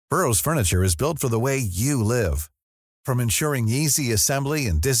Burrow's furniture is built for the way you live. From ensuring easy assembly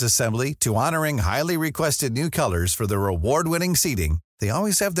and disassembly to honoring highly requested new colors for their award-winning seating, they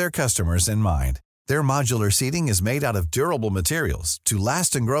always have their customers in mind. Their modular seating is made out of durable materials to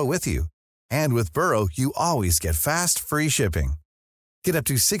last and grow with you. And with Burrow, you always get fast, free shipping. Get up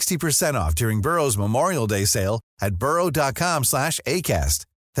to 60% off during Burrow's Memorial Day sale at burrow.com/ACAST.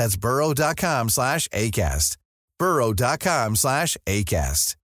 That's burrow.com/ACAST.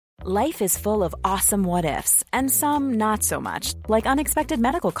 burrow.com/ACAST. Life is full of awesome what-ifs, and some not so much, like unexpected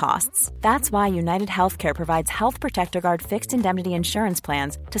medical costs. That's why United Healthcare provides Health Protector Guard fixed indemnity insurance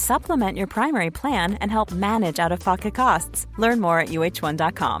plans to supplement your primary plan and help manage out-of-pocket costs. Learn more at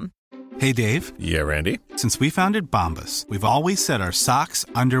uh1.com. Hey, Dave. Yeah, Randy. Since we founded Bombas, we've always said our socks,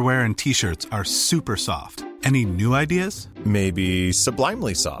 underwear, and T-shirts are super soft. Any new ideas? Maybe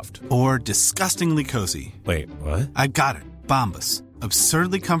sublimely soft. Or disgustingly cozy. Wait, what? I got it. Bombas.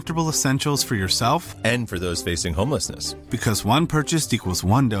 Absurdly comfortable essentials for yourself and for those facing homelessness. Because one purchased equals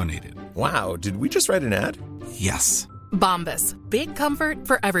one donated. Wow, did we just write an ad? Yes. Bombas. Big comfort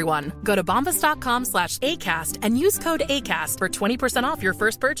for everyone. Go to bombas.com/ACAST and use code ACAST for 20% off your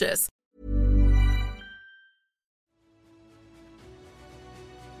first purchase.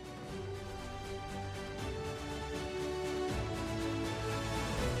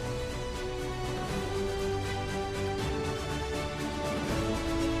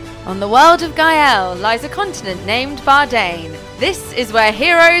 On the world of Gael lies a continent named Bardane. This is where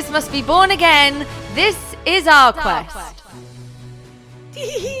heroes must be born again. This is our quest.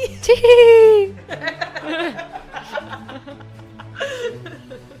 Tee-hee.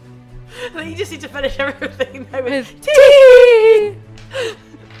 You just need to finish everything now with Tee.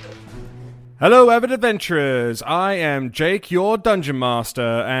 Hello, avid adventurers. I am Jake, your dungeon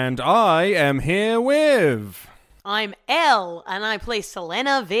master, and I am here with... I'm Elle, and I play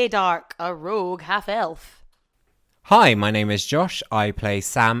Selena Vaydark, a rogue half-elf. Hi, my name is Josh. I play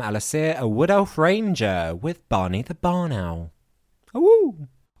Sam Alasir, a wood elf ranger, with Barney the Barn Owl. Ooh.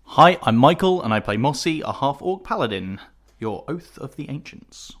 Hi, I'm Michael, and I play Mossy, a half-orc paladin, your Oath of the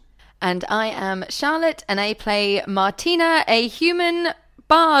Ancients. And I am Charlotte, and I play Martina, a human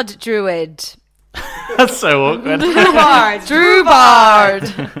bard druid. That's so awkward. Drew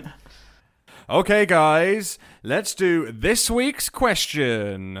Bard. Okay, guys, let's do this week's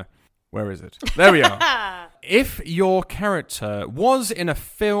question. Where is it? There we are. If your character was in a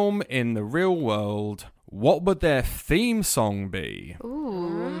film in the real world, what would their theme song be?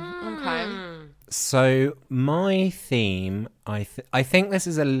 Ooh, okay. So, my theme, I think this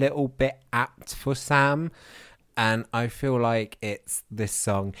is a little bit apt for Sam, and I feel like it's this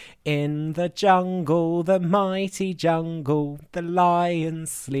song. In the jungle, the mighty jungle, the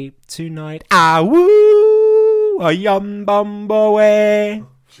lions sleep tonight. Ah, woo! A yum bum boy.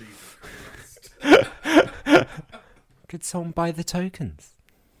 Good song by the Tokens.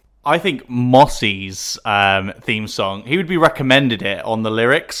 I think Mossy's theme song, he would be recommended it on the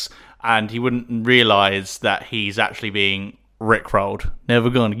lyrics, and he wouldn't realise that he's actually being rickrolled. Never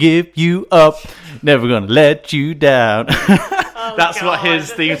gonna give you up, never gonna let you down. That's God. What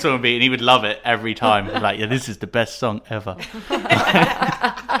his theme song would be, and he would love it every time. Like, yeah, this is the best song ever.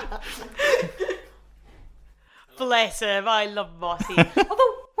 Bless him, I love Mossy.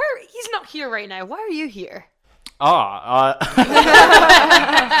 Although, he's not here right now. Why are you here? You're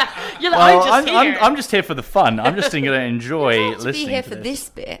like, well, I'm just here for the fun. I'm just going to enjoy listening to be here to for this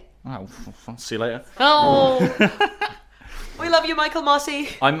bit. Oh, I'll see you later. Oh, we love you, Michael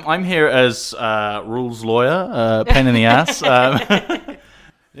Mossy. I'm here as rules lawyer, pain in the ass.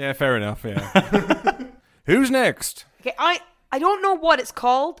 Yeah, fair enough. Yeah. Who's next? Okay, I don't know what it's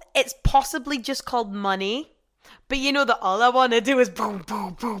called. It's possibly just called Money. But you know that all I want to do is boom,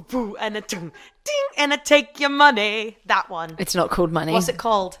 boom, boom, boom, and a ding, ding, and a take your money. That one. It's not called Money. What's it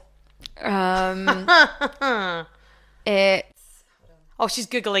called? It's... Oh, she's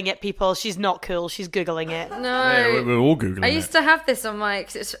Googling it, people. She's not cool. She's Googling it. No. Yeah, we're all Googling it. I used to have this on my...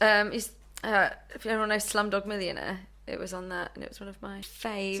 Cause it's, if anyone knows Slumdog Millionaire, it was on that, and it was one of my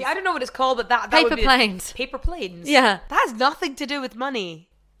faves. See, I don't know what it's called, but that Paper would be Planes. Paper Planes? Yeah. That has nothing to do with money.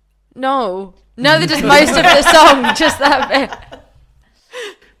 No, that does most of the song, just that bit.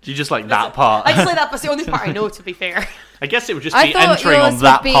 Do you just like that part? I just like that, but it's the only part I know, to be fair. I guess it would just be entering on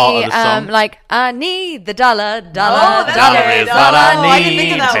that part of the song. Like, I need the dollar. Dollar is what I need. I can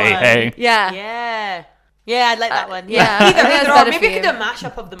think of that one. Hey. Yeah. Yeah. Yeah, I'd like that one. yeah, Either, I think that's either or. better Maybe for I could do you. a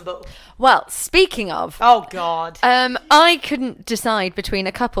mashup of them both. Well, speaking of, Oh, God. I couldn't decide between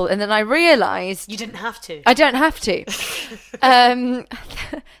a couple, and then I realised You didn't have to. I don't have to.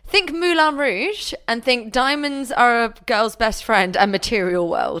 Think Moulin Rouge and think Diamonds Are a Girl's Best Friend and Material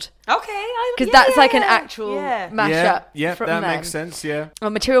World. Okay. Because that's like an actual mashup. Yeah, from that them. makes sense, yeah. Well,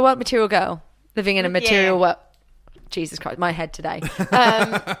 Material World, Material Girl. Living in a material world. Jesus Christ, my head today.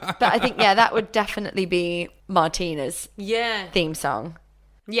 But I think, that would definitely be Martina's theme song.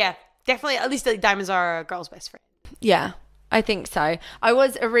 Yeah, definitely. At least Diamonds Are a Girl's Best Friend. Yeah, I think so. I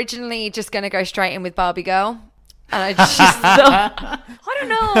was originally just going to go straight in with Barbie Girl. And I just thought... I don't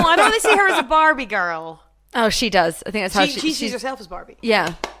know. I don't really see her as a Barbie girl. Oh, she does. I think that's how She sees herself as Barbie.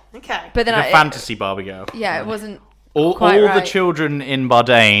 Yeah. Okay. But then The fantasy Barbie girl. Yeah, it wasn't... All quite right. the children in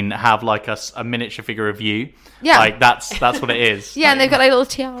Bardain have like a miniature figure of you. Yeah. Like that's what it is. Yeah, and they've got like little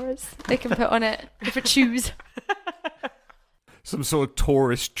tiaras they can put on it. Different shoes. Some sort of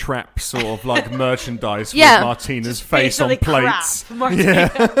tourist trap sort of like merchandise Yeah. with Martina's face on Basically plates. crap.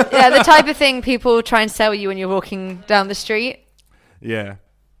 Martina. Yeah, the type of thing people try and sell you when you're walking down the street. Yeah.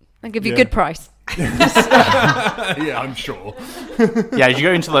 They'll give you a Yeah. good price. Yeah, I'm sure. Yeah, as you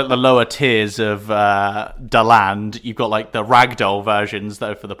go into like the lower tiers of Daland, you've got like the ragdoll versions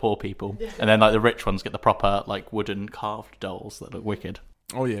that are for the poor people, and then like the rich ones get the proper like wooden carved dolls that look wicked.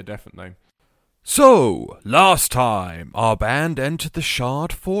 Oh yeah, definitely. So, last time, our band entered the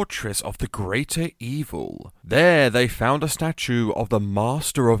Shard Fortress of the Greater Evil. There they found a statue of the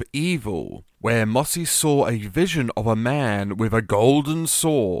Master of Evil, where Mossy saw a vision of a man with a golden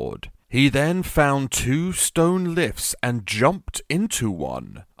sword. He then found 2 stone lifts and jumped into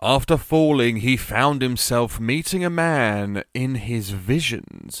one. After falling, he found himself meeting a man in his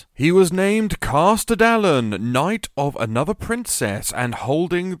visions. He was named Castadallan, knight of another princess and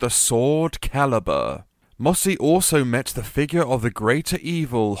holding the sword Caliber. Mossy also met the figure of the Greater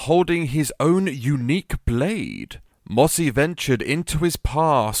Evil holding his own unique blade. Mossy ventured into his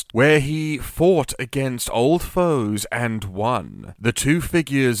past, where he fought against old foes and won. The 2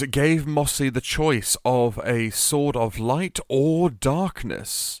 figures gave Mossy the choice of a sword of light or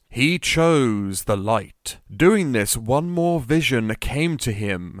darkness. He chose the light. Doing this, one more vision came to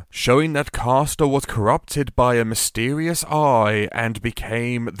him, showing that Castor was corrupted by a mysterious eye and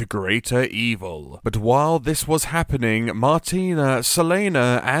became the Greater Evil. But while this was happening, Martina,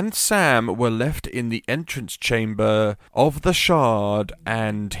 Selena, and Sam were left in the entrance chamber of the Shard,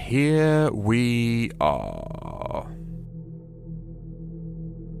 and here we are.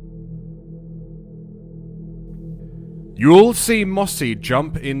 You'll see Mossy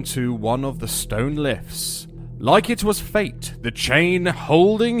jump into one of the stone lifts. Like it was fate, the chain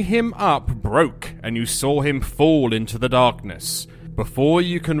holding him up broke, and you saw him fall into the darkness. Before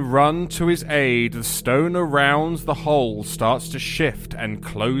you can run to his aid, the stone around the hole starts to shift and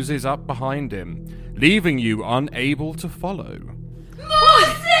closes up behind him, leaving you unable to follow.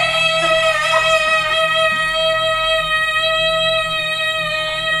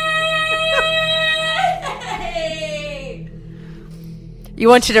 You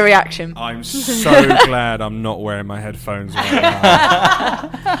wanted a reaction. I'm so glad I'm not wearing my headphones right now.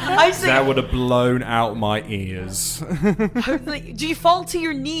 That would have blown out my ears. Like, do you fall to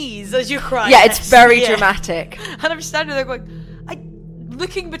your knees as you cry? Yeah, it's very dramatic. And I'm standing there going,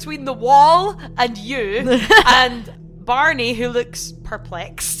 looking between the wall and you, and Barney, who looks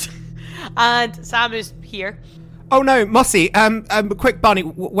perplexed, and Sam, who's here. Oh no, Mossy! Quick, Barney,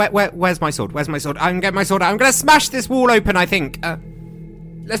 where's my sword? Where's my sword? I'm gonna get my sword out. I'm gonna smash this wall open, I think.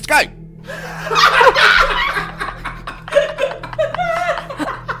 Let's go!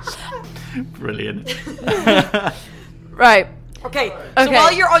 Brilliant. Right. Okay, so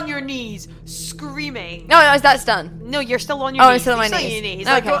while you're on your knees, screaming. No, that's done. No, you're still on your Oh, knees. I'm still on my You're knees. on your knees.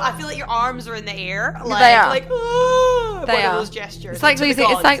 Okay. Like, I feel like your arms are in the air. Like, They are. Like, They one are. of those gestures. It's like to the losing.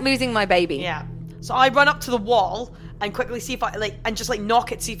 It's gods. like losing my baby. Yeah. So I run up to the wall and quickly see if I and just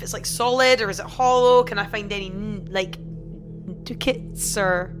knock it, see if it's solid or is it hollow. Can I find any Dookits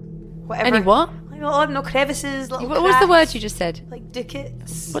or whatever? Any what? I don't know, crevices. Little What was the cracks, word you just said? Like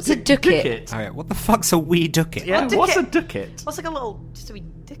Dookits. What's a Dookit? Oh, yeah, what the fuck's a wee Dookit? Yeah, Dookit? what's a Dookit? What's like just a wee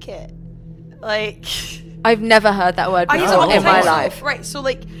Dookit? Like, I've never heard that word I use it before all the in my time. life. Right, so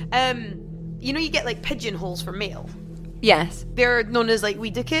you know, you get pigeonholes for mail. Yes. They're known as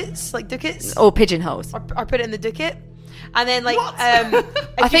wee Dookits, Dookits. Or pigeonholes. Or put it in the Dookit. And then if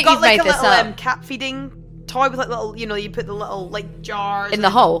I think you've you've got made a this little up. cat feeding toy with little, you put the little jars In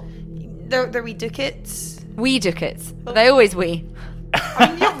the hole. They're wee Dookits. Wee Dookits. They always wee. I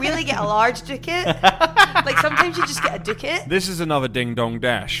mean, you don't really get a large Dookit. Like, sometimes you just get a Dookit. This is another Ding Dong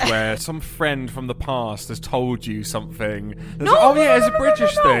Dash where some friend from the past has told you something. It's a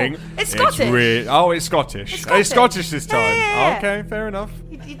British thing. It's Scottish. It's Scottish. It's Scottish this time. Yeah. Okay, fair enough.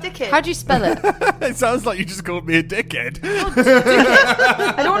 You Dookit. How do you spell it? It sounds like you just called me a dickhead.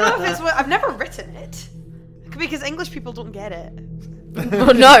 I don't know if it's I've never written it. Because English people don't get it.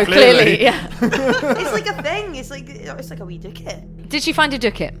 Well, no, clearly, yeah. It's like a thing. It's like a wee Dookit. Did you find a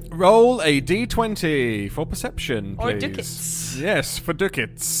Dookit? Roll a d20 for perception, please. Or Dookits. Yes, for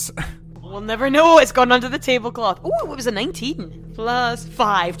Dookits. We'll never know. It's gone under the tablecloth. Oh, it was a 19 plus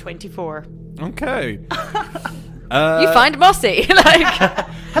 5, 24. Okay. You find Mossy. Hello.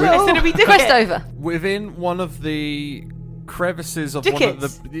 It's a wee Dookit. Quest over. Within one of the crevices of one of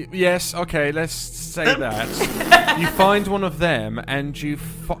the... Yes, okay, let's say that. You find one of them and you...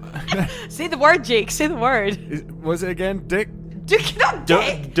 Say the word, Jake. Say the word. Was it again? Dick? Dookit, not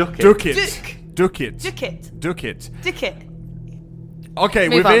dick. Dookit. Dookit. Dookit. Dookit. Dookit. Okay,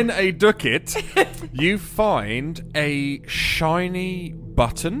 Move within on. a Dookit, you find a shiny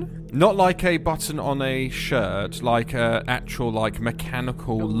button. Not like a button on a shirt, like a actual, like,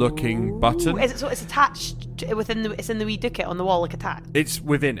 mechanical-looking button. So it's attached it's in the wee Dookit on the wall, like attached. It's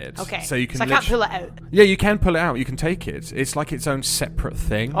within it. Okay. So you can. I can't pull it out. Yeah, you can pull it out. You can take it. It's like its own separate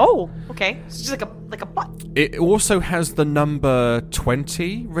thing. Oh, okay. So it's just like a button. It also has the number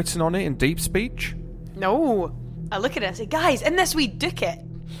 20 written on it in deep speech. No. I look at it and say, guys, in this wee Dookit,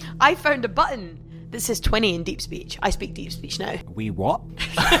 I found a button that says 20 in deep speech. I speak deep speech now. We what?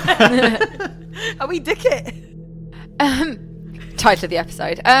 A wee Dookit. Title of the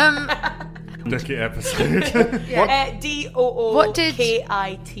episode. Dookit episode. Dookit.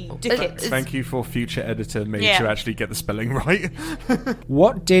 Dookit. Thank you for future editor me Yeah. to actually get the spelling right.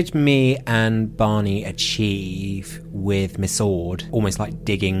 What did me and Barney achieve with Miss Ord, almost like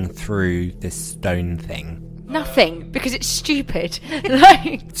digging through this stone thing? Nothing, because it's stupid.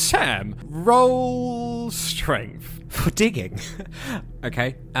 Like, Sam, roll strength. For digging?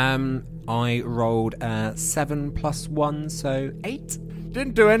 Okay. I rolled 7 plus 1, so 8.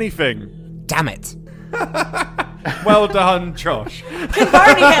 Didn't do anything. Damn it. Well done, Josh.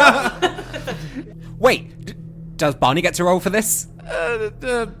 Barney help. Wait, does Barney get to roll for this?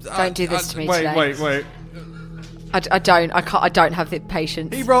 don't do this to me wait, today. Wait. I don't. I can't. I don't have the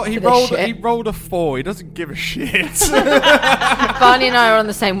patience. He for this rolled shit. a 4. He doesn't give a shit. Barney and I are on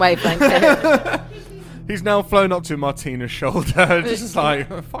the same wavelength here. He's now flown up to Martina's shoulder, just like,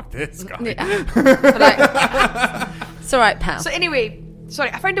 fuck this guy. Yeah. It's all right, pal. So anyway,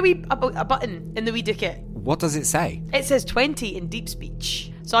 sorry, I found a button in the wee Dookit. What does it say? It says 20 in deep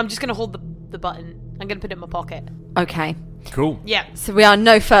speech. So I'm just going to hold the button. I'm going to put it in my pocket. Okay. Cool. Yeah. So we are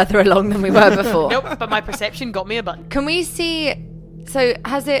no further along than we were before. Nope, but my perception got me a button. Can we see... So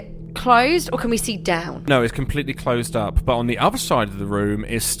has it closed or can we see down? No, it's completely closed up, but on the other side of the room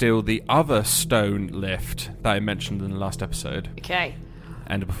is still the other stone lift that I mentioned in the last episode. Okay.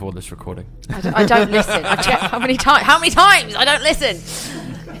 And before this recording. I don't listen. I check how many times. I don't listen.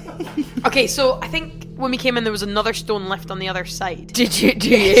 Okay, so I think when we came in, there was another stone lift on the other side. Did you? Do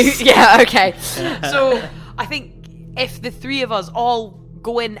you? Yeah, okay. So I think if the three of us all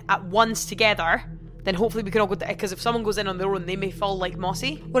go in at once together, then hopefully we can all go... Because if someone goes in on their own, they may fall like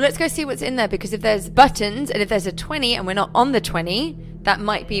Mossy. Well, let's go see what's in there, because if there's buttons and if there's a 20 and we're not on the 20, that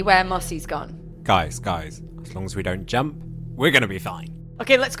might be where Mossy's gone. Guys, as long as we don't jump, we're going to be fine.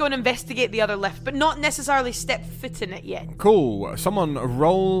 Okay, let's go and investigate the other lift, but not necessarily step foot in it yet. Cool. Someone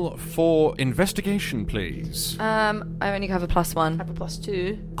roll for investigation, please. I only have a +1. I have a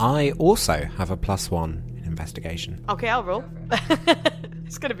 +2. I also have a +1 in investigation. Okay, I'll roll.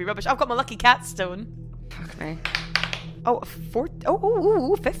 It's going to be rubbish. I've got my lucky cat stone. Fuck me. Oh,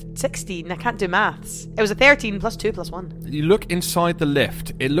 16. I can't do maths. It was a 13 +2 +1. You look inside the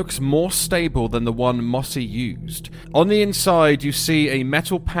lift. It looks more stable than the one Mossy used. On the inside, you see a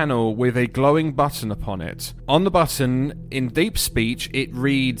metal panel with a glowing button upon it. On the button, in deep speech, it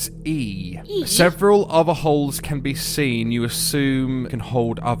reads E. Several other holes can be seen. You assume can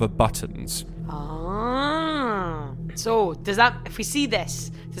hold other buttons. Ah. So, if we see this,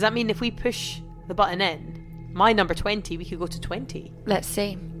 does that mean if we push the button in, my number 20, we could go to 20? Let's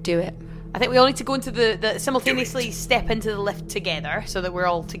see. Do it. I think we all need to go into the simultaneously step into the lift together so that we're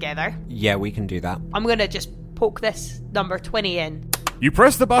all together. Yeah, we can do that. I'm going to just poke this number 20 in. You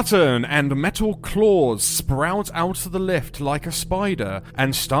press the button, and metal claws sprout out of the lift like a spider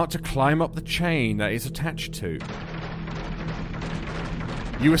and start to climb up the chain that is attached to.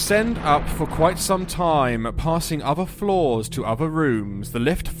 You ascend up for quite some time, passing other floors to other rooms. The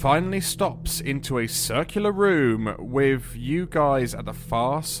lift finally stops into a circular room with you guys at the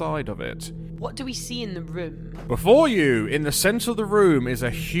far side of it. What do we see in the room? Before you, in the center of the room, is a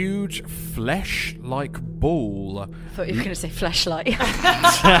huge flesh-like ball. I thought you were going to say fleshlight.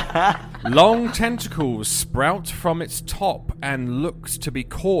 Long tentacles sprout from its top and looks to be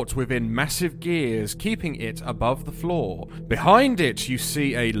caught within massive gears, keeping it above the floor. Behind it, you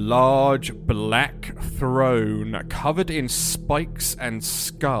see a large black throne covered in spikes and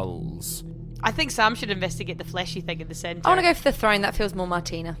skulls. I think Sam should investigate the fleshy thing in the centre. I want to go for the throne. That feels more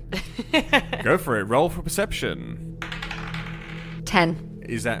Martina. Go for it. Roll for perception. 10.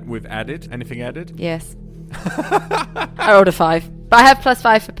 Is that with added? Anything added? Yes. I rolled a 5. But I have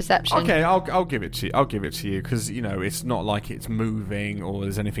 +5 for perception. Okay, I'll give it to you. I'll give it to you because, you know, it's not like it's moving or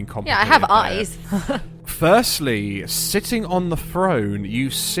there's anything complicated. Yeah, I have there. eyes. Firstly, sitting on the throne, you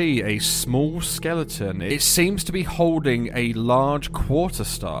see a small skeleton. It seems to be holding a large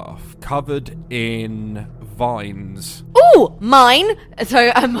quarterstaff covered in vines. Ooh, mine!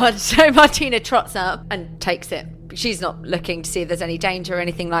 So Martina trots up and takes it. She's not looking to see if there's any danger or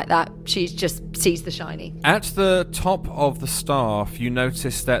anything like that. She just sees the shiny. At the top of the staff, you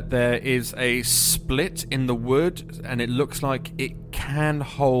notice that there is a split in the wood, and it looks like it can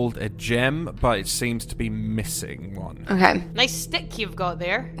hold a gem, but it seems to be missing one. Okay. Nice stick you've got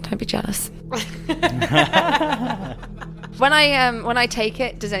there. Don't be jealous. When I take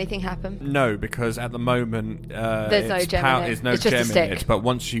it, does anything happen? No, because at the moment there's no gem in it. There's no It's just a gem in stick. it. But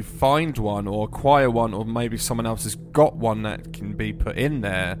once you find one or acquire one, or maybe someone else has got one that can be put in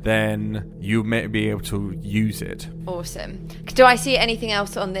there, then you may be able to use it. Awesome. Do I see anything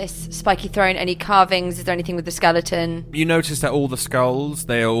else on this spiky throne? Any carvings? Is there anything with the skeleton? You notice that all the skulls,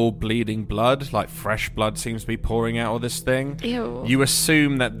 they are all bleeding blood, like fresh blood seems to be pouring out of this thing. Ew. You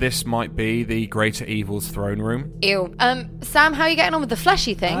assume that this might be the Greater Evil's throne room. Ew. Sam, how are you getting on with the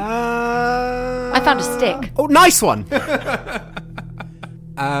fleshy thing? I found a stick. Oh, nice one.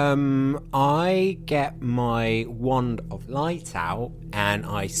 I get my wand of light out and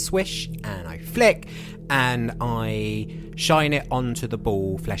I swish and I flick and I shine it onto the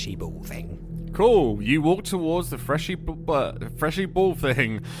fleshy ball thing. Cool. You walk towards the freshy ball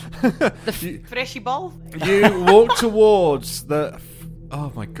thing. Freshy ball? You walk towards the... Oh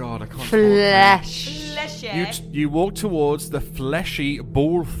my god, I can't... Flesh. Fleshy. You walk towards the fleshy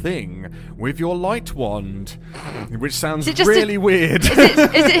ball thing with your light wand, which sounds really weird. Is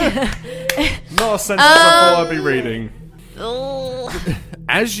it Not a sentence I thought I'd be reading.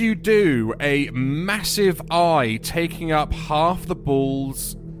 As you do, a massive eye taking up half the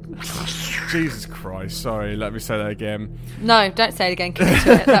ball's... Jesus Christ, sorry, let me say that again. No, don't say it again, commit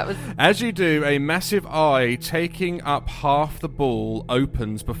to it. That was... As you do, a massive eye taking up half the ball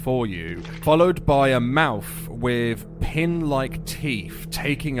opens before you, followed by a mouth with pin-like teeth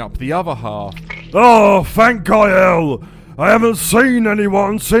taking up the other half. Oh, thank Gael! I haven't seen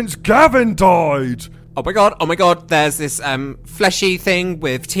anyone since Gavin died! Oh my god, there's this fleshy thing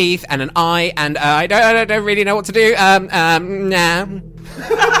with teeth and an eye, and I don't really know what to do. Nah.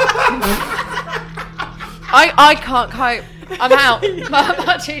 I can't cope. I'm out.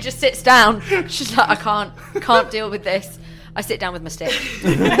 Martina just sits down. She's like, I can't deal with this. I sit down with my stick.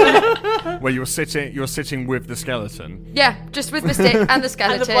 Where you're sitting with the skeleton. Yeah, just with my stick and the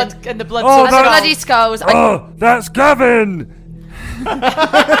skeleton. And the blood Oh, and the bloody skulls. Oh, that's Gavin!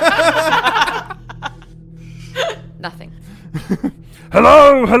 Nothing.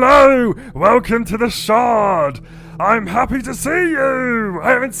 Hello! Welcome to the Shard! I'm happy to see you!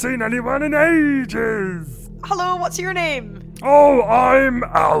 I haven't seen anyone in ages! Hello, what's your name? Oh, I'm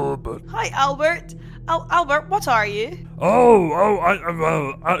Albert. Hi, Albert. Albert, what are you?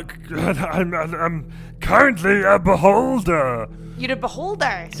 I'm currently a beholder. You're a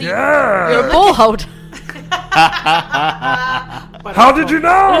beholder. So Yeah! You're a ball holder. How did you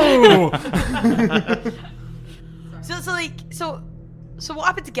know? So what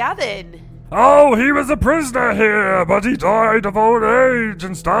happened to Gavin? Oh, he was a prisoner here, but he died of old age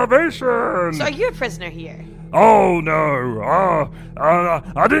and starvation. So are you a prisoner here? Oh, no.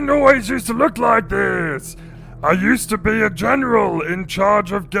 I didn't always used to look like this. I used to be a general in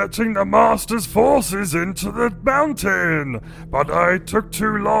charge of getting the Master's forces into the mountain, but I took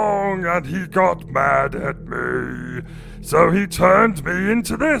too long and he got mad at me. So he turned me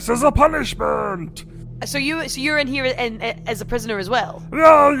into this as a punishment. So you're in here as a prisoner as well?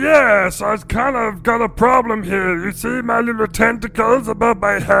 Oh, yes, I've kind of got a problem here. You see my little tentacles above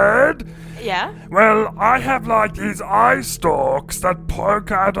my head? Yeah? Well, I have like these eye stalks that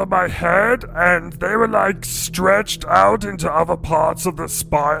poke out of my head, and they were like stretched out into other parts of the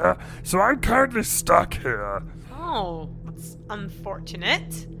spire, so I'm currently stuck here. Oh, that's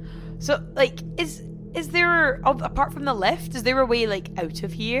unfortunate. So, like, is there, apart from the lift, is there a way, like, out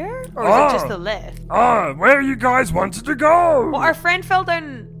of here? Or is it just the lift? Where you guys wanted to go? Well, our friend fell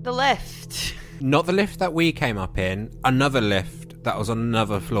down the lift. Not the lift that we came up in, another lift that was on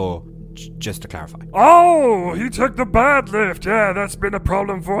another floor, just to clarify. Oh, he took the bad lift. Yeah, that's been a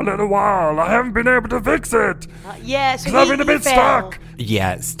problem for a little while. I haven't been able to fix it. Yeah, so I've been a bit stuck.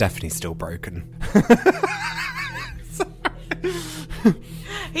 Yeah, it's definitely still broken.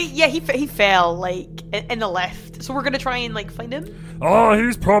 He fell, like, in the lift. So we're going to try and, like, find him? Oh,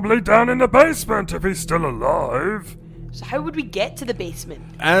 he's probably down in the basement if he's still alive. So how would we get to the basement?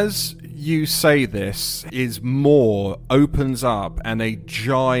 As you say this, his maw opens up and a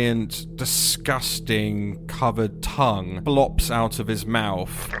giant, disgusting, covered tongue flops out of his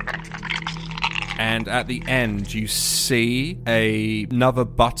mouth. And at the end, you see another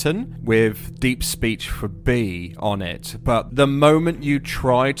button with deep speech for B on it. But the moment you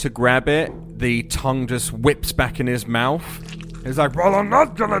try to grab it, the tongue just whips back in his mouth. He's like, well, I'm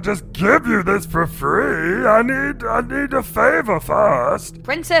not gonna just give you this for free. I need a favor first.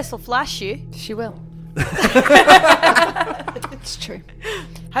 Princess will flash you. She will. It's true.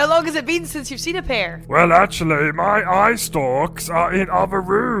 How long has it been since you've seen a pair? Well, actually, my eye stalks are in other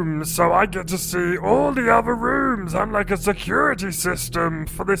rooms, so I get to see all the other rooms. I'm like a security system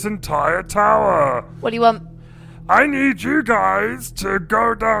for this entire tower. What do you want? I need you guys to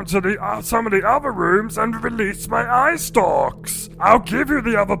go down to some of the other rooms and release my eye stalks. I'll give you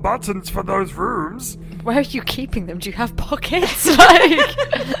the other buttons for those rooms. Where are you keeping them? Do you have pockets?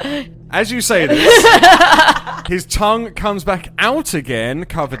 As you say this, his tongue comes back out again,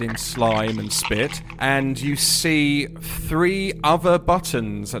 covered in slime and spit, and you see 3 other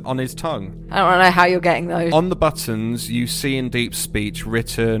buttons on his tongue. I don't know how you're getting those. On the buttons, you see in deep speech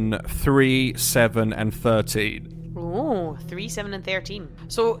written 3, 7, and 13. Oh, 3, 7, and 13.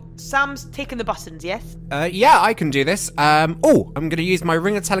 So Sam's taking the buttons, yes? Yeah, I can do this. I'm going to use my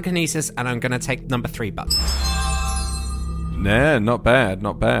ring of telekinesis, and I'm going to take number 3 button. Nah, not bad,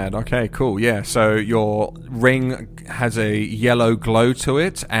 not bad. Okay, cool, yeah. So your ring has a yellow glow to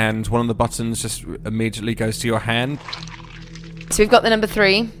it, and one of the buttons just immediately goes to your hand. So we've got the number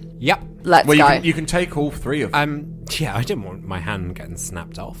 3. Yep. Let's go. You can take all 3 of them. Yeah, I didn't want my hand getting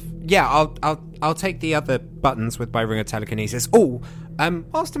snapped off. Yeah, I'll take the other buttons with my ring of telekinesis.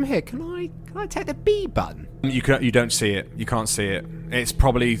 Whilst I'm here, can I take the B button? You don't see it. You can't see it. It's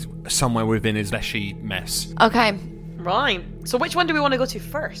probably somewhere within his fleshy mess. Okay. Right. So which one do we want to go to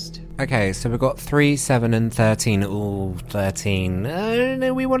first? Okay, so we've got 3, 7, and 13. Ooh, 13.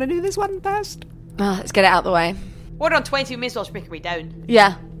 No, we want to do this one first. Let's get it out of the way. We're on 20, we may as well just make our way down.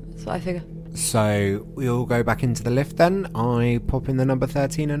 Yeah, that's what I figure. So we all go back into the lift then. I pop in the number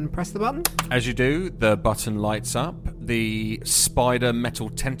 13 and press the button. As you do, the button lights up. The spider metal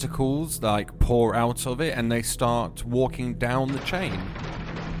tentacles pour out of it, and they start walking down the chain.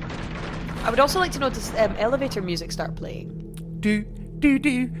 I would also like to notice elevator music start playing. Do do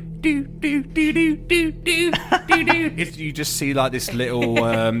do do do do do do do do. You just see this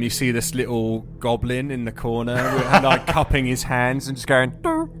little you see this little goblin in the corner and cupping his hands and just going. It's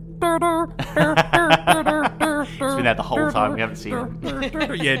been there the whole time. We haven't seen him.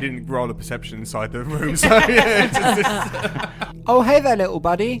 Yeah, didn't roll a perception inside the room. So yeah, Oh, hey there, little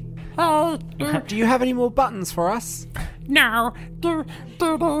buddy. Oh, do you have any more buttons for us? No.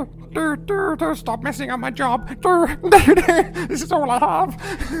 Stop messing up my job. This is all I have.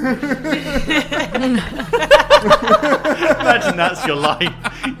 Imagine that's your life.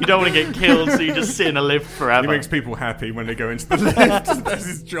 You don't want to get killed, so you just sit in a lift forever. He makes people happy when they go into the lift. That's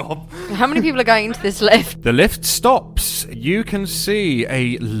his job. How many people are going into this lift? The lift stops. You can see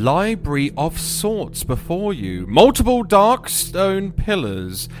a library of sorts before you. Multiple dark stone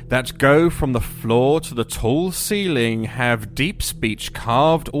pillars that go from the floor to the tall ceiling have deep speech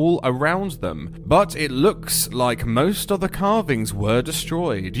carved all around them, but it looks like most of the carvings were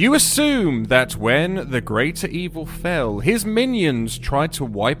destroyed. You assume that when the greater evil fell, his minions tried to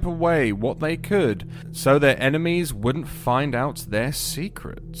wipe away what they could, so their enemies wouldn't find out their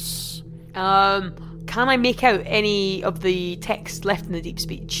secrets. Can I make out any of the text left in the deep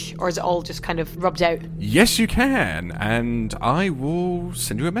speech, or is it all just kind of rubbed out? Yes, you can, and I will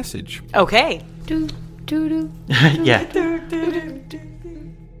send you a message. Okay. Yeah.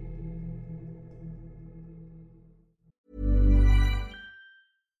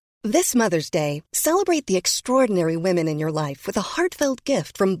 This Mother's Day, celebrate the extraordinary women in your life with a heartfelt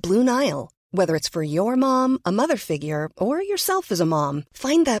gift from Blue Nile. Whether it's for your mom, a mother figure, or yourself as a mom,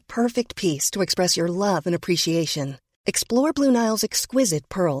 find that perfect piece to express your love and appreciation. Explore Blue Nile's exquisite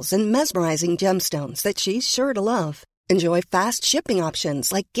pearls and mesmerizing gemstones that she's sure to love. Enjoy fast shipping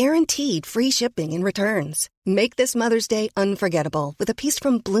options like guaranteed free shipping and returns. Make this Mother's Day unforgettable with a piece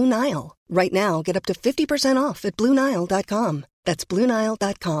from Blue Nile. Right now, get up to 50% off at BlueNile.com. That's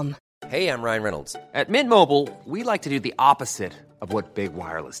BlueNile.com. Hey, I'm Ryan Reynolds. At Mint Mobile, we like to do the opposite of what Big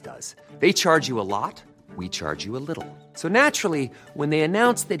Wireless does. They charge you a lot, we charge you a little. So naturally, when they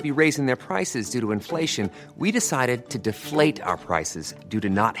announced they'd be raising their prices due to inflation, we decided to deflate our prices due to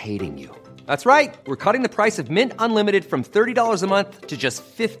not hating you. That's right. We're cutting the price of Mint Unlimited from $30 a month to just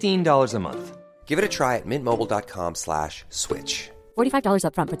 $15 a month. Give it a try at mintmobile.com/switch. $45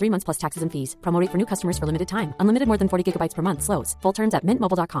 up front for 3 months plus taxes and fees. Promo rate for new customers for limited time. Unlimited more than 40 gigabytes per month. Slows full terms at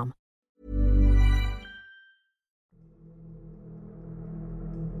mintmobile.com.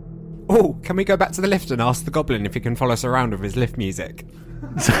 Oh, can we go back to the lift and ask the goblin if he can follow us around with his lift music?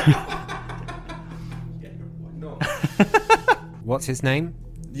 What's his name?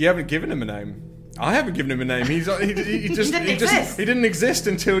 You haven't given him a name. I haven't given him a name. He didn't exist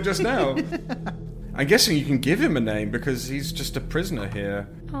until just now. I'm guessing you can give him a name because he's just a prisoner here.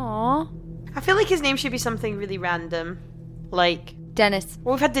 Aww. I feel like his name should be something really random. Like Dennis.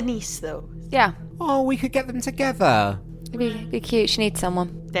 Well, we've had Denise, though. Yeah. Oh, we could get them together. It'd be cute. She needs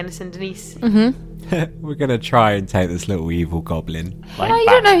someone. Dennis and Denise. Mm-hmm. We're going to try and take this little evil goblin. Oh, you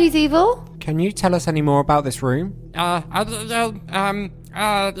don't know he's evil? Can you tell us any more about this room? This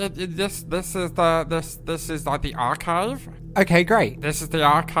is like the archive. Okay, great. This is the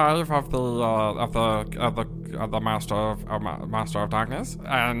archive of the Master of Darkness,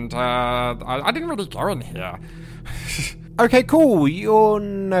 and I didn't really go in here. Okay, cool. You're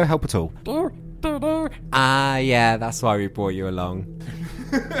no help at all. Yeah, that's why we brought you along.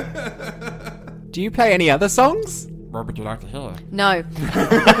 Do you play any other songs? What would you like to hear? No.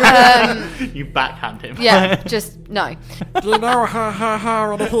 You backhand him. Yeah, just no. Do you know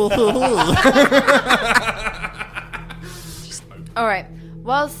All right.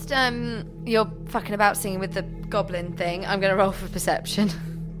 Whilst you're fucking about singing with the goblin thing, I'm going to roll for perception.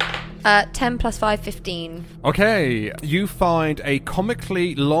 10 plus 5, 15. Okay, you find a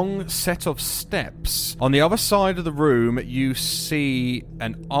comically long set of steps. On the other side of the room, you see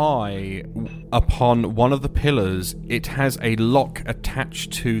an eye upon one of the pillars. It has a lock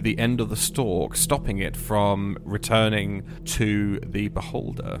attached to the end of the stalk, stopping it from returning to the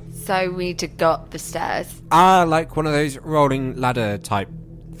beholder. So we need to go up the stairs. Like one of those rolling ladder type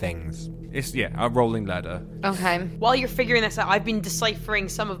things. It's, a rolling ladder. Okay. While you're figuring this out, I've been deciphering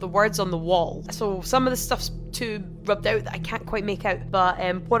some of the words on the wall. So some of the stuff's too rubbed out that I can't quite make out. But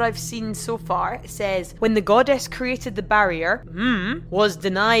what I've seen so far says, when the goddess created the barrier, was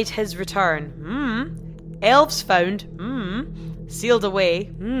denied his return. Elves found, sealed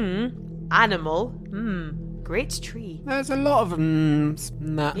away, animal, great tree. There's a lot of mms.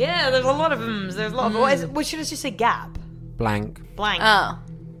 Nah. Yeah, there's a lot of mms. There's a lot of... What should I just say? Gap? Blank. Oh.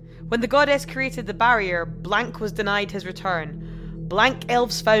 When the goddess created the barrier, blank was denied his return. Blank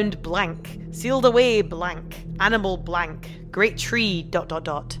elves found blank. Sealed away blank. Animal blank. Great tree ...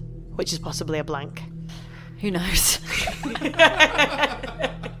 Which is possibly a blank. Who knows?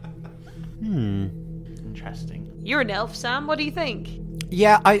 Interesting. You're an elf, Sam. What do you think?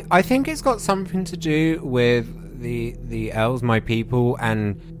 Yeah, I think it's got something to do with the elves, my people,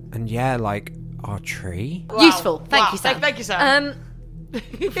 and yeah, like our tree. Wow. Useful. Thank you, Sam. Thank you, Sam.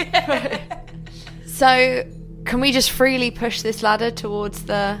 So, can we just freely push this ladder towards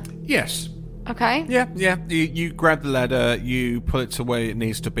the... Yes. Okay. Yeah. You grab the ladder, you pull it to where it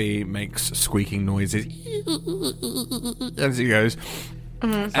needs to be, makes squeaking noises as it goes.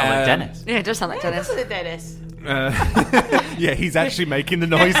 Sound like Dennis. Yeah, it does sound like Dennis. This is Dennis. Yeah, he's actually making the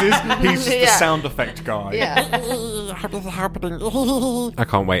noises. He's the sound effect guy. Yeah. I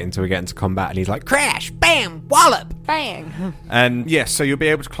can't wait until we get into combat and he's like, crash, bam, wallop, bang. And yes, so you'll be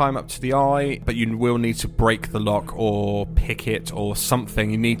able to climb up to the eye, but you will need to break the lock or pick it or something.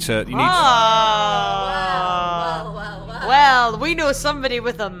 You need to... Well, we know somebody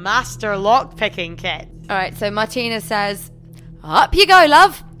with a master lock-picking kit. All right, so Martina says... Up you go,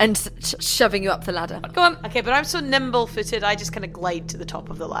 love! And shoving you up the ladder. Go on. Okay, but I'm so nimble-footed, I just kind of glide to the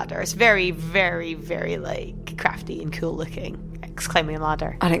top of the ladder. It's very, very, very, like, crafty and cool looking. Climbing a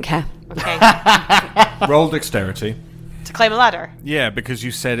ladder. I don't care. Okay. Roll dexterity. To climb a ladder? Yeah, because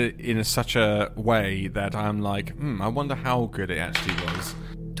you said it in such a way that I'm like, I wonder how good it actually was.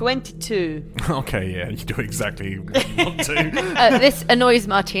 22. Okay, yeah, you do exactly what you want to. This annoys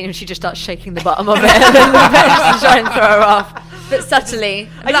Martina and she just starts shaking the bottom of it and then to try and throw her off. But subtly.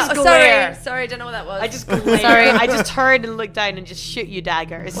 Sorry, don't know what that was. I just sorry. I just turned and looked down and just shoot you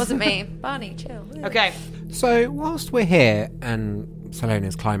daggers. Wasn't me. Barney, chill. Okay. So, whilst we're here and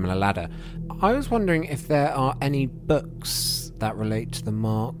Salona's climbing a ladder, I was wondering if there are any books that relate to the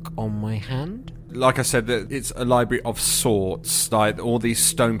mark on my hand. Like I said, that it's a library of sorts. Like all these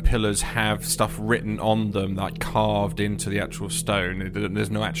stone pillars have stuff written on them, like carved into the actual stone.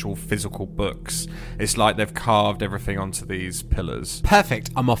 There's no actual physical books. It's like they've carved everything onto these pillars.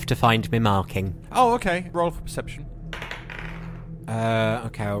 Perfect. I'm off to find me marking. Oh, okay. Roll for perception.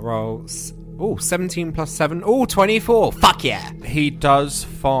 Okay, I'll roll. 17 plus 7. 24. Fuck yeah. He does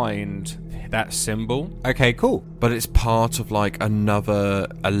find that symbol. Okay, cool. But it's part of like another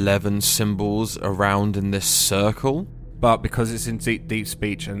 11 symbols around in this circle. But because it's in deep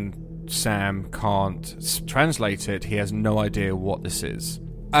speech and Sam can't translate it, he has no idea what this is.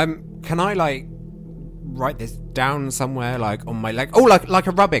 Can I like write this down somewhere, like on my leg? Oh, like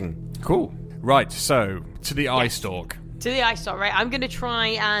a rubbing. Cool. Right. So to the eye stalk. To the eye stalk, right? I'm gonna try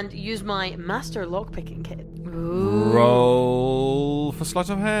and use my master lockpicking kit. Ooh. Roll for sleight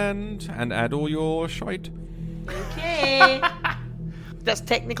of hand and add all your shite. Okay. That's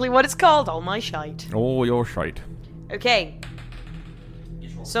technically what it's called, all my shite. All your shite. Okay.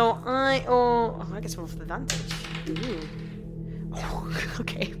 So I guess we'll have the advantage. Ooh. Oh,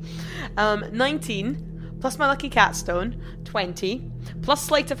 okay. 19 plus my lucky catstone, 20, plus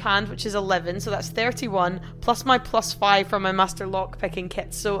sleight of hand, which is 11, so that's 31, plus my plus 5 from my master lock picking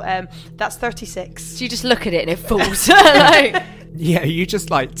kit, so that's 36. So you just look at it and it falls. Like, yeah, you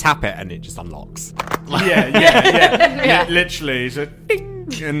just like tap it and it just unlocks. Yeah. Literally, it's a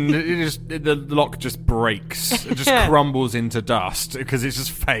ding, and the lock just breaks. It just crumbles into dust because it's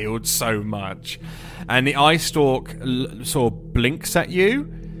just failed so much. And the eye stalk sort of blinks at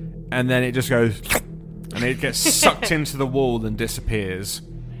you, and then it just goes... and it gets sucked into the wall and disappears.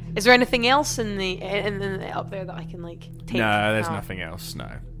 Is there anything else in the up there that I can like take? No, there's nothing else. No.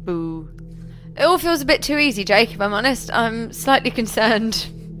 Boo. it all feels a bit too easy, Jake, if I'm honest. I'm slightly concerned.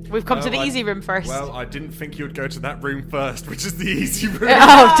 We've come to the easy room first. Well, I didn't think you would go to that room first, which is the easy room.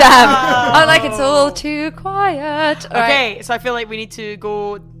 Oh, damn. I'm like, it's all too quiet. All okay, right. so I feel like we need to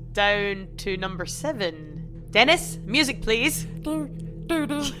go down to number 7. Dennis, music, please.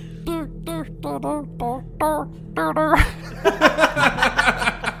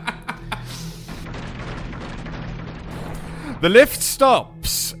 The lift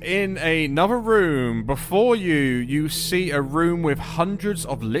stops in another room. Before you see a room with hundreds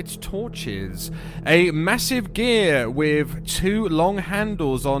of lit torches. A massive gear with 2 long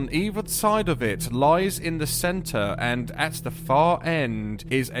handles on either side of it lies in the center, and at the far end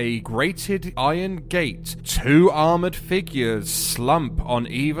is a grated iron gate. 2 armored figures slump on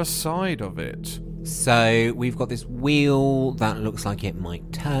either side of it. So we've got this wheel that looks like it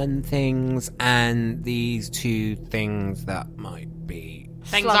might turn things, and these 2 things that might be...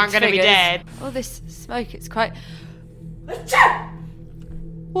 Things aren't going to be dead. Oh, this smoke, it's quite...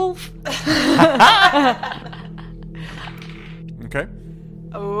 Wolf. Okay.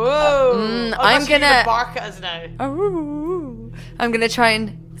 Oh, I'm gonna bark at us now. I'm gonna try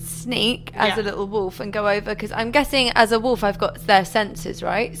and sneak as a little wolf and go over, because I'm guessing as a wolf I've got their senses,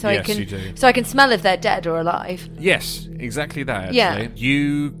 right? So Yes, I can, you do. so I can smell if they're dead or alive. Yes, exactly that, actually. Yeah.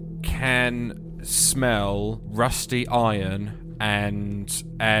 You can smell rusty iron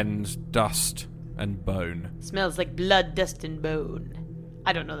and dust and bone. Smells like blood, dust, and bone.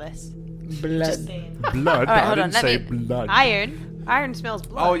 I don't know this. Blood. Just saying. Blood? All right, I hold didn't on, say let me- blood. Iron smells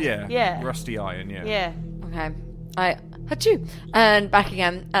blood. Oh, yeah. Yeah. Rusty iron, yeah. Yeah. Okay. I achoo, and back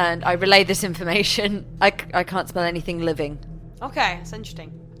again, and I relay this information. I can't smell anything living. Okay, that's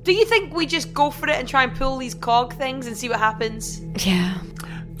interesting. Do you think we just go for it and try and pull these cog things and see what happens? Yeah.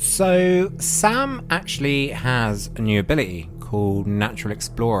 So Sam actually has a new ability called Natural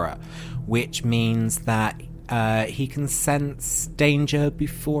Explorer, which means that he can sense danger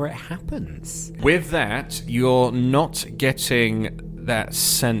before it happens. With that, you're not getting that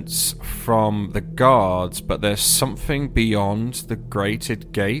sense from the guards, but there's something beyond the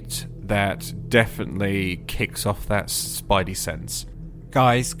grated gate that definitely kicks off that spidey sense.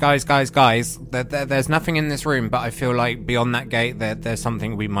 Guys, there's nothing in this room, but I feel like beyond that gate there's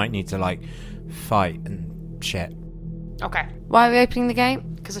something we might need to like fight and shit. Okay. Why are we opening the gate?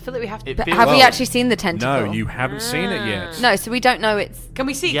 Because I feel like we have to... But have we actually seen the tentacle? No, you haven't seen it yet. No, so we don't know it's... Can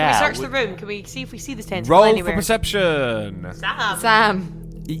we see? Yeah, can we search the room? Can we see if we see this tentacle Roll anywhere? for perception.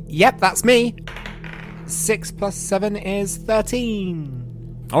 Sam. Yep, that's me. 6 plus 7 is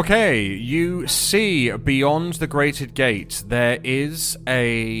 13. Okay, you see beyond the grated gate there is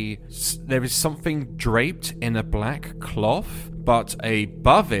something draped in a black cloth, but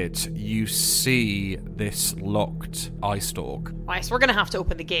above it you see this locked eye stalk. Right, so we're gonna have to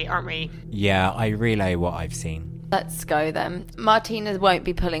open the gate, aren't we? Yeah, I relay what I've seen. Let's go then. Martina won't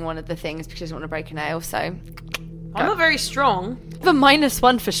be pulling one of the things because she doesn't want to break a nail, so... I'm not very strong. I have a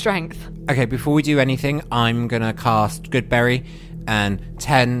 -1 for strength. Okay, before we do anything, I'm going to cast Good Berry, and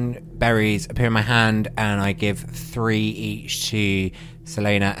 10 berries appear in my hand, and I give 3 each to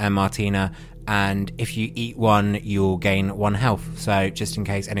Selena and Martina, and if you eat one, you'll gain 1 health. So just in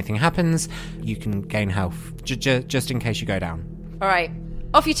case anything happens, you can gain health, just in case you go down. All right,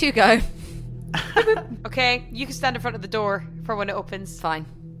 off you two go. Okay, you can stand in front of the door for when it opens. Fine.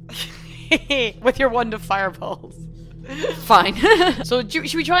 With your wand of fireballs. Fine. So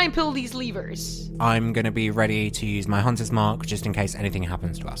should we try and pull these levers? I'm going to be ready to use my Hunter's Mark just in case anything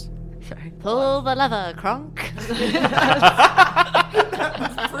happens to us. Sorry. Pull the lever, Kronk. That's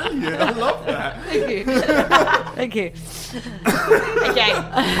brilliant. I love that. Thank you. Thank you. Okay,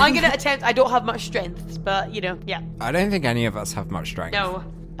 I'm going to attempt. I don't have much strength, but, yeah. I don't think any of us have much strength. No,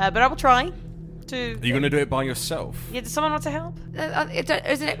 but I will try. Are you going to do it by yourself? Yeah, does someone want to help?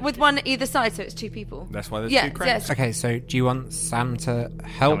 Isn't it with one either side, so it's 2 people? That's why there's 2 cranks. Yes. Okay, so do you want Sam to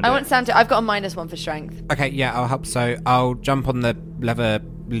help? I want Sam to... I've got a -1 for strength. Okay, yeah, I'll help. So I'll jump on the lever,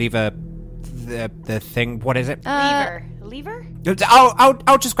 the thing. What is it? Lever?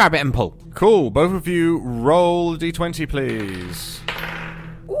 I'll just grab it and pull. Cool. Both of you roll d20, please.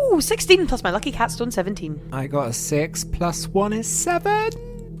 Ooh, 16 plus my lucky catstone, 17. I got a 6 plus 1 is 7.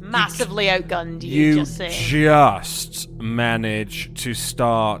 Massively outgunned, you just saying. Just manage to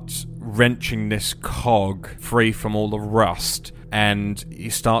start wrenching this cog free from all the rust, and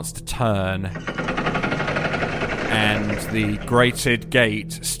it starts to turn, and the grated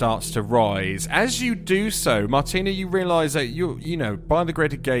gate starts to rise. As you do so, Martina, you realise that by the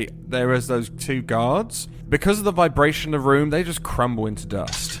grated gate there is those 2 guards. Because of the vibration of the room, they just crumble into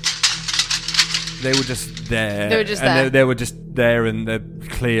dust. They were just there. They were just there, and they're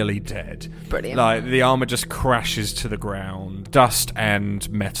clearly dead. Brilliant. Like, the armor just crashes to the ground. Dust and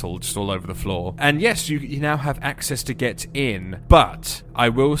metal just all over the floor. And yes, you now have access to get in. But I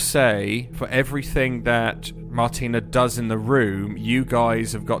will say, for everything that Martina does in the room, you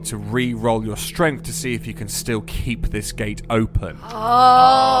guys have got to re-roll your strength to see if you can still keep this gate open.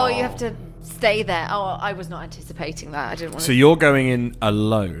 Oh, you have to... stay there. Oh, I was not anticipating that. I didn't want to... So you're going in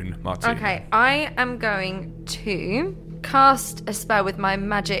alone, Martina. Okay, I am going to cast a spell with my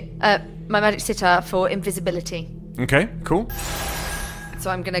magic sitter for invisibility. Okay, cool. So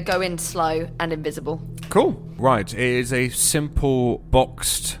I'm going to go in slow and invisible. Cool. Right, it is a simple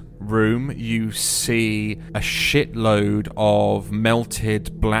boxed room. You see a shitload of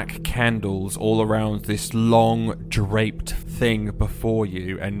melted black candles all around this long draped thing before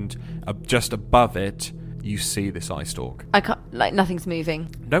you, and just above it you see this eye stalk. I can't, nothing's moving.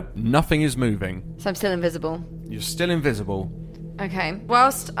 Nope, nothing is moving. So I'm still invisible. You're still invisible. Okay.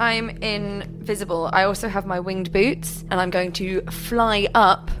 Whilst I'm invisible, I also have my winged boots, and I'm going to fly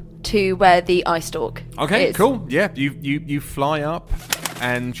up to where the eye stalk is. Cool. Yeah, you fly up,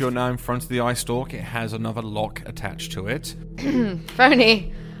 and you're now in front of the eye stalk. It has another lock attached to it. If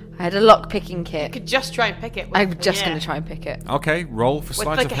only I had a lock picking kit. You could just try and pick it. I'm just going to try and pick it. Okay, roll for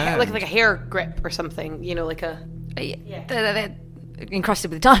sleight of hand. Like a hair grip or something, like a... Yeah. They're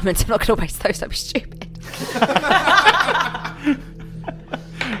encrusted with diamonds. I'm not going to waste those. That'd be stupid.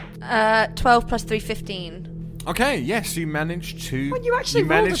 12 plus 3, 15. Okay, yes, you managed to. Well, you actually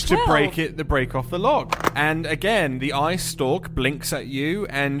managed to break off the lock, and again the eye stalk blinks at you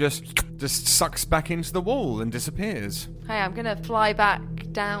and just sucks back into the wall and disappears. Hey, I'm gonna fly back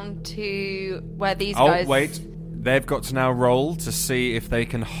down to where these guys. Oh wait, they've got to now roll to see if they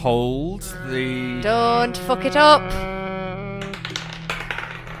can hold the. Don't fuck it up.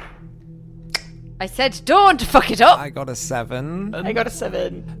 I said don't fuck it up. I got a 7. I got a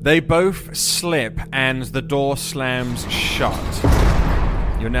 7. They both slip and the door slams shut.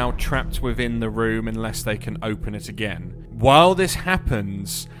 You're now trapped within the room unless they can open it again. While this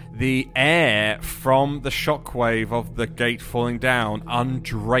happens, the air from the shockwave of the gate falling down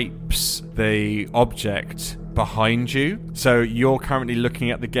undrapes the object behind you. So you're currently looking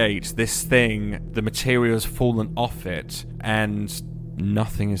at the gate. This thing, the material has fallen off it, and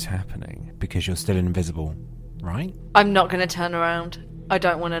nothing is happening. Because you're still invisible, right? I'm not going to turn around. I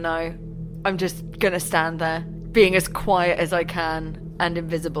don't want to know. I'm just going to stand there, being as quiet as I can and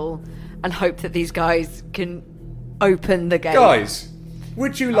invisible, and hope that these guys can open the gate. Guys,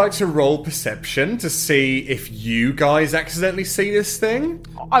 Would you like to roll perception to see if you guys accidentally see this thing?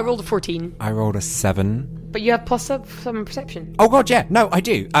 I rolled a 14. I rolled a 7. But you have plus some perception. Oh god, yeah. No, I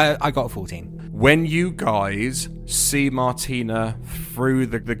do. I got a 14. When you guys see Martina through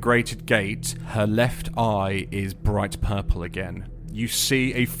the grated gate, her left eye is bright purple again. You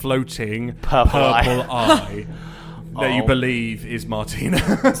see a floating purple eye. That you believe is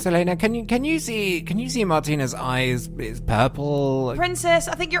Martina. Selena, can you see Martina's eyes is purple? Princess,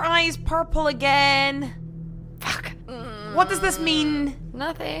 I think your eye is purple again. Fuck. What does this mean?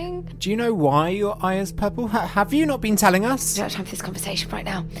 Nothing. Do you know why your eye is purple? Have you not been telling us? We don't have time for this conversation right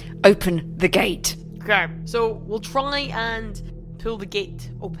now. Open the gate. Okay, so we'll try and pull the gate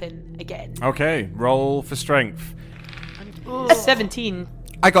open again. Okay, roll for strength. 17.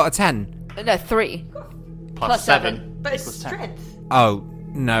 I got a 10. No, 3. Plus 7. But it's strength. Oh,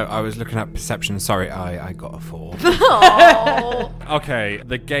 no, I was looking at perception. Sorry, I got a 4. Okay,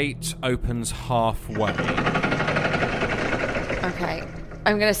 the gate opens halfway. Okay,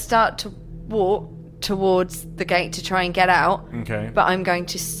 I'm going to start to walk towards the gate to try and get out. Okay. But I'm going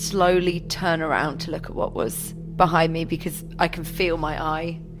to slowly turn around to look at what was behind me because I can feel my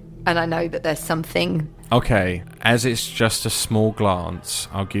eye and I know that there's something. Okay, as it's just a small glance,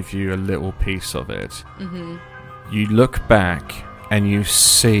 I'll give you a little piece of it. Mm-hmm. You look back and you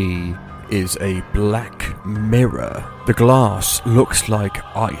see is a black mirror. The glass looks like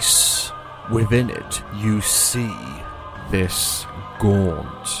ice. Within it, you see this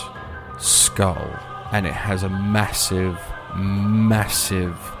gaunt skull, and it has a massive,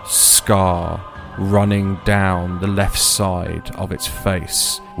 massive scar running down the left side of its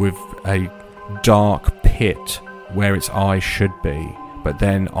face with a dark pit where its eye should be. But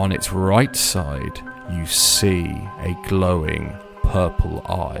then on its right side, you see a glowing purple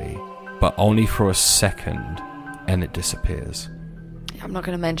eye, but only for a second, and it disappears. I'm not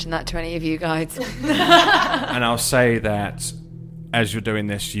going to mention that to any of you guys. And I'll say that as you're doing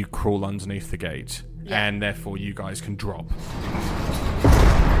this, you crawl underneath the gate, and therefore you guys can drop.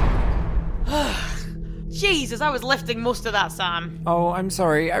 Jesus, I was lifting most of that, Sam. Oh, I'm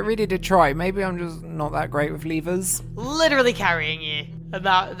sorry. I really did try. Maybe I'm just not that great with levers. Literally carrying you. And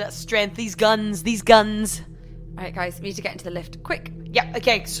that strength, these guns. Alright, guys, we need to get into the lift. Quick. Yeah,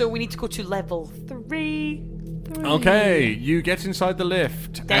 okay, so we need to go to level 3. Okay, you get inside the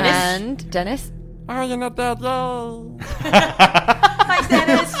lift. Dennis? Oh, you're not dead, yay! Thanks,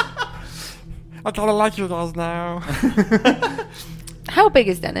 Dennis. I kinda like you guys now. How big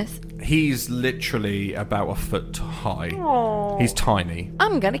is Dennis? He's literally about a foot high. Aww. He's tiny.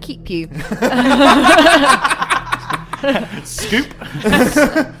 I'm going to keep you. Scoop.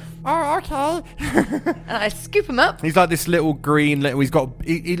 Oh, okay. And I scoop him up. He's like this little green.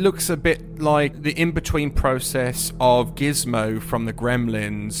 He looks a bit like the in-between process of Gizmo from the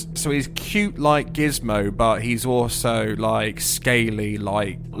Gremlins. So he's cute like Gizmo, but he's also like scaly,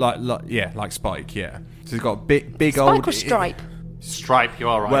 like Spike. Yeah. So he's got big Spike old. Or Stripe? Stripe, you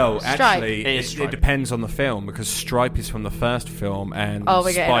are right. Well, Stripe. actually, it depends on the film because Stripe is from the first film and Spike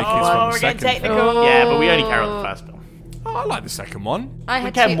is from the second film. Yeah, but we only carry on the first film. Oh, I like the second one. I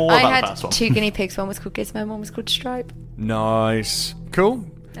had two guinea pigs. One was called Gizmo, one was called Stripe. Nice. Cool.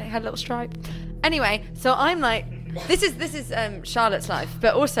 They had a little stripe. Anyway, so I'm like, this is Charlotte's life,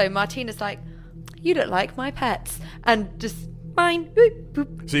 but also Martina's like, you look like my pets, and just mine. Boop,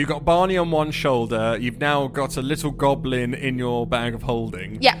 boop. So you've got Barney on one shoulder. You've now got a little goblin in your bag of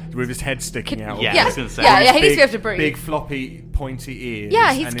holding. Yeah. With his head sticking out. Yeah, I was gonna say. Yeah, he needs to be able to breathe. Big floppy pointy ears.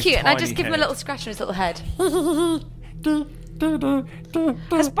 Yeah, he's and his cute, and I tiny just give him a head. little scratch on his little head.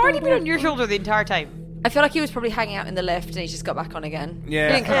 Has Barney been on your shoulder the entire time? I feel like he was probably hanging out in the lift and he just got back on again. Yeah.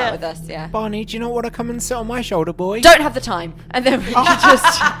 He didn't come out with us, yeah. Barney, do you not want to come and sit on my shoulder, boy? Don't have the time. And then we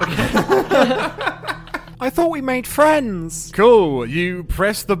just... I thought we made friends. Cool. You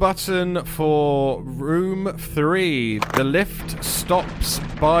press the button for room 3. The lift stops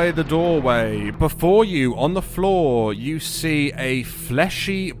by the doorway. Before you, on the floor, you see a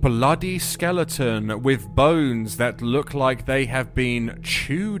fleshy, bloody skeleton with bones that look like they have been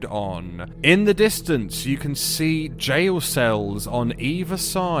chewed on. In the distance, you can see jail cells on either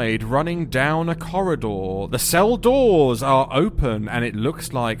side running down a corridor. The cell doors are open and it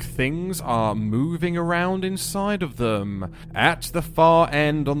looks like things are moving around inside of them. At the far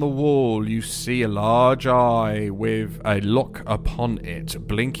end on the wall, you see a large eye with a lock upon it,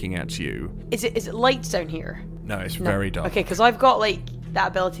 blinking at you. Is it lights down here? No, it's very dark. Okay, because I've got like that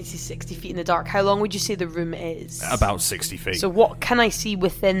ability to see 60 feet in the dark. How long would you say the room is? About 60 feet. So what can I see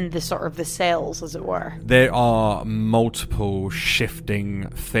within the sort of the cells, as it were? There are multiple shifting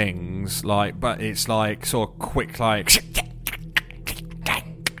things, but it's like sort of quick, like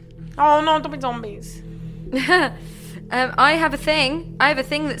Oh no, don't be zombies. I have a thing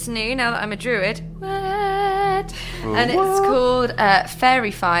that's new now that I'm a druid. What? And it's called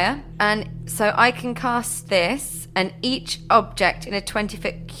Fairy Fire. And so I can cast this, and each object in a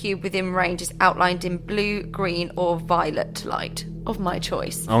 20-foot cube within range is outlined in blue, green, or violet light of my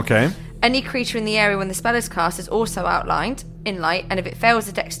choice. Okay. Any creature in the area when the spell is cast is also outlined in light, and if it fails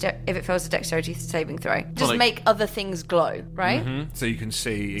a dexterity saving throw, just make other things glow, right? Mm-hmm. So you can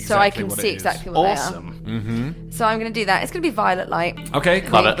see exactly so I can what see it is. exactly what Awesome. they are. Mm-hmm. So I'm going to do that. It's going to be violet light. Okay,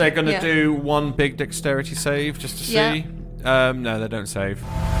 cool. Love it. They're going to do one big dexterity save just to see. No, they don't save.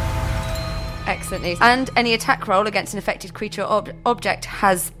 Excellent news. And any attack roll against an affected creature or object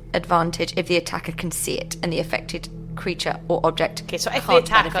has advantage if the attacker can see it, and the affected creature or object. Okay, so if they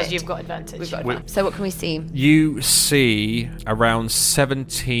attack us, you've got advantage. We've got advantage. So what can we see? You see around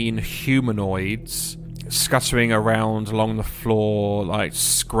 17 humanoids scuttering around along the floor, like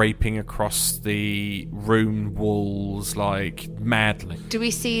scraping across the room walls, like madly. Do we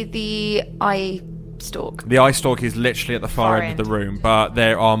see the eye stalk? The eye stalk is literally at the far end of the room, but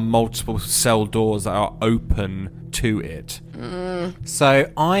there are multiple cell doors that are open to it.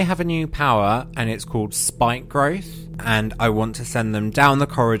 So I have a new power, and it's called Spike Growth, and I want to send them down the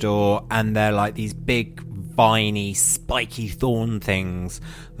corridor, and they're like these big, viney, spiky thorn things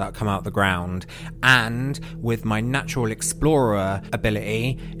that come out the ground. And with my Natural Explorer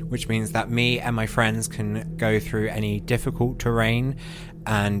ability, which means that me and my friends can go through any difficult terrain,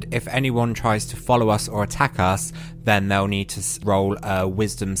 and if anyone tries to follow us or attack us, then they'll need to roll a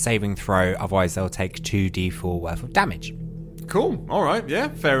wisdom saving throw, otherwise they'll take 2d4 worth of damage. Cool. All right. Yeah,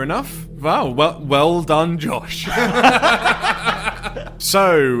 fair enough. Wow. Well done, Josh.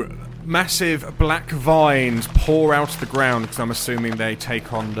 So, massive black vines pour out of the ground, because I'm assuming they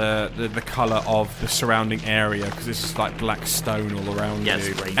take on the colour of the surrounding area, because this is like black stone all around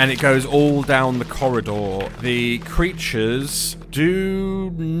you. Great. And it goes all down the corridor. The creatures do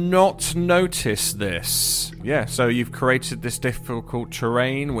not notice this. Yeah, so you've created this difficult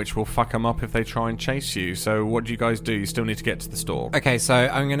terrain, which will fuck them up if they try and chase you. So what do you guys do? You still need to get to the store. Okay, so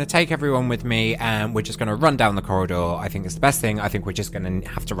I'm going to take everyone with me, and we're just going to run down the corridor. I think it's the best thing. I think we're just going to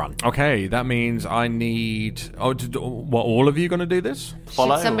have to run. Okay, that means I need... what, all of you going to do this?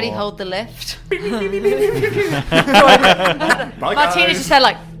 Should somebody hold the lift? Bye, Martina guys. just said,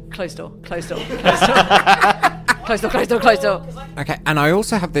 like, closed door, closed door, closed door. Closed door, closed door, closed door. Okay, and I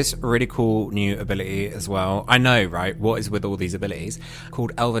also have this really cool new ability as well. I know, right? What is with all these abilities?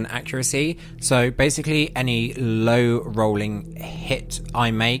 Called Elven Accuracy. So basically, any low rolling hit I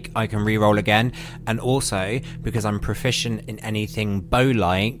make, I can re-roll again. And also, because I'm proficient in anything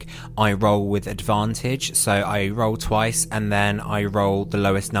bow-like, I roll with advantage. So I roll twice, and then I roll the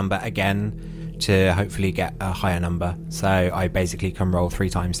lowest number again to hopefully get a higher number. So I basically can roll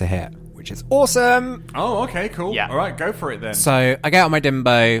 3 times to hit, which is awesome. Oh, okay, cool. Yeah. All right, go for it then. So I get out my dim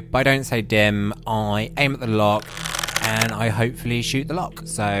bow, but I don't say dim. I aim at the lock, and I hopefully shoot the lock.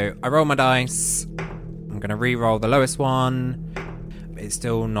 So I roll my dice. I'm going to re-roll the lowest one. It's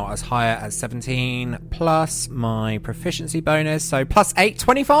still not as high as 17, plus my proficiency bonus, so plus 8,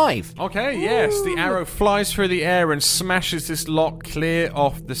 25. Okay, yes, the arrow flies through the air and smashes this lock clear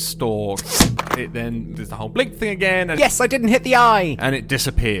off the store. It then does the whole blink thing again. And yes, I didn't hit the eye. And it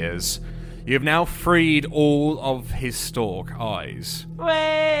disappears. You have now freed all of his stalk eyes.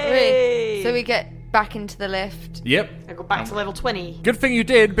 Way! So we get back into the lift. Yep. I go back to level 20. Good thing you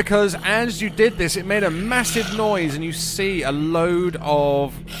did, because as you did this, it made a massive noise, and you see a load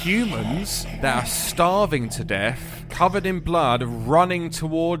of humans that are starving to death, covered in blood, running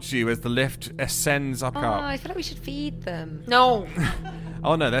towards you as the lift ascends up. I feel like we should feed them. No.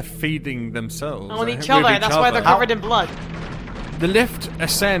 Oh no, they're feeding themselves. On each with other. each That's why they're other. covered in blood. The lift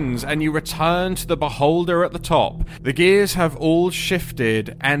ascends, and you return to the beholder at the top. The gears have all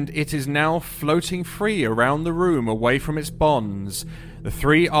shifted, and it is now floating free around the room, away from its bonds. The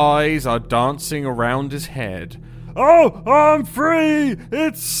 3 eyes are dancing around his head. Oh, I'm free!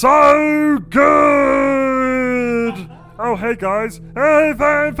 It's so good! Oh, hey guys. Hey,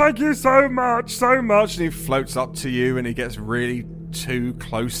 thank you so much, so much. And he floats up to you, and he gets really too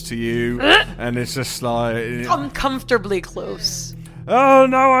close to you, and it's just like... Uncomfortably close. Oh,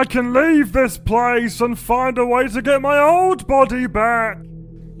 now I can leave this place and find a way to get my old body back.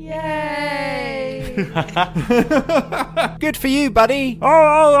 Yay! Good for you, buddy.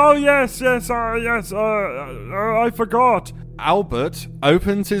 Oh, yes, I forgot. Albert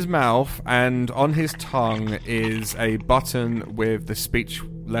opens his mouth, and on his tongue is a button with the speech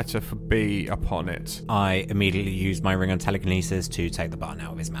letter for B upon it. I immediately use my ring of telekinesis to take the button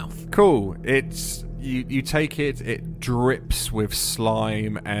out of his mouth. Cool. You take it, it drips with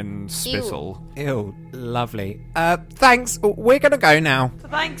slime and spittle. Ew, lovely. Thanks. We're gonna go now.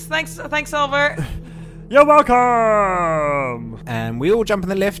 Thanks, Albert. You're welcome! And we all jump in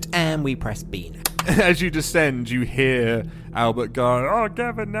the lift and we press B now. As you descend, you hear Albert go, Oh,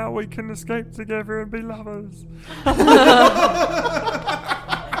 Gavin, now we can escape together and be lovers.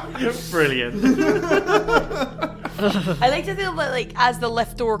 Brilliant. I like to feel that, like, as the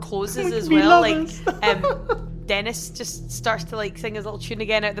lift door closes as well, like, Dennis just starts to, like, sing his little tune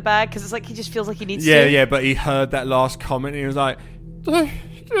again out the bag, because it's like he just feels like he needs to. Yeah, but he heard that last comment and he was like...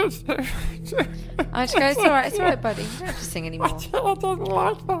 I just go, it's alright, buddy. You don't have to sing anymore. I didn't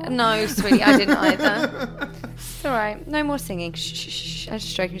like that. No, sweetie, I didn't either. It's alright. No more singing. Shh. I just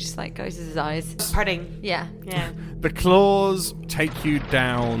stroke and just like closes his eyes. Pardon. Yeah. The claws take you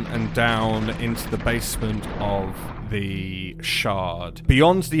down and down into the basement of the shard.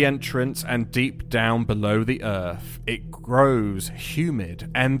 Beyond the entrance and deep down below the earth, it grows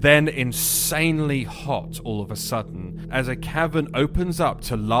humid and then insanely hot all of a sudden as a cavern opens up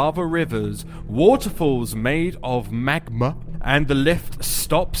to lava rivers, waterfalls made of magma, and the lift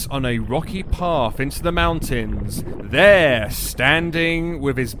stops on a rocky path into the mountains. There, standing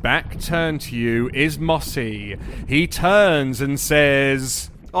with his back turned to you, is Mossy. He turns and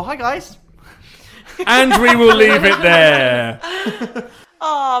says, Oh, hi guys. And we will leave it there.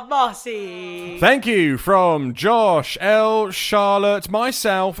 Oh, Mossy. Thank you from Josh, L, Charlotte,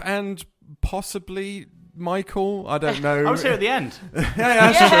 myself, and possibly Michael. I don't know. I was here at the end. Yeah,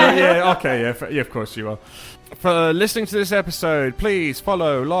 that's true. Yeah, okay, yeah, of course you are. For listening to this episode, please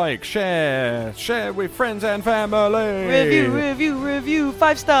follow, like, share with friends and family. Review,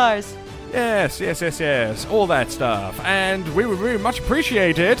 5 stars. Yes, all that stuff. And we would very much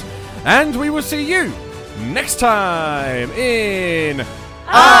appreciate it. And we will see you next time in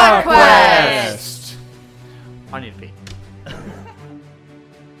Our Quest. I need to pee.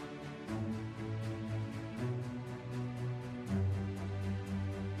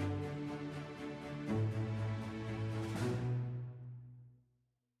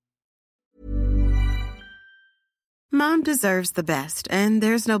 Mom deserves the best, and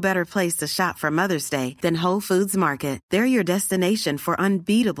there's no better place to shop for Mother's Day than Whole Foods Market. They're your destination for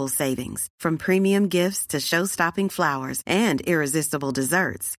unbeatable savings, from premium gifts to show-stopping flowers and irresistible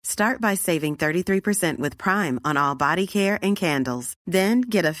desserts. Start by saving 33% with Prime on all body care and candles. Then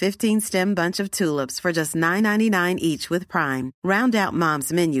get a 15-stem bunch of tulips for just $9.99 each with Prime. Round out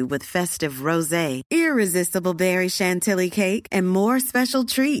Mom's menu with festive rosé, irresistible berry chantilly cake, and more special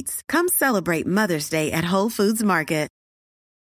treats. Come celebrate Mother's Day at Whole Foods Market.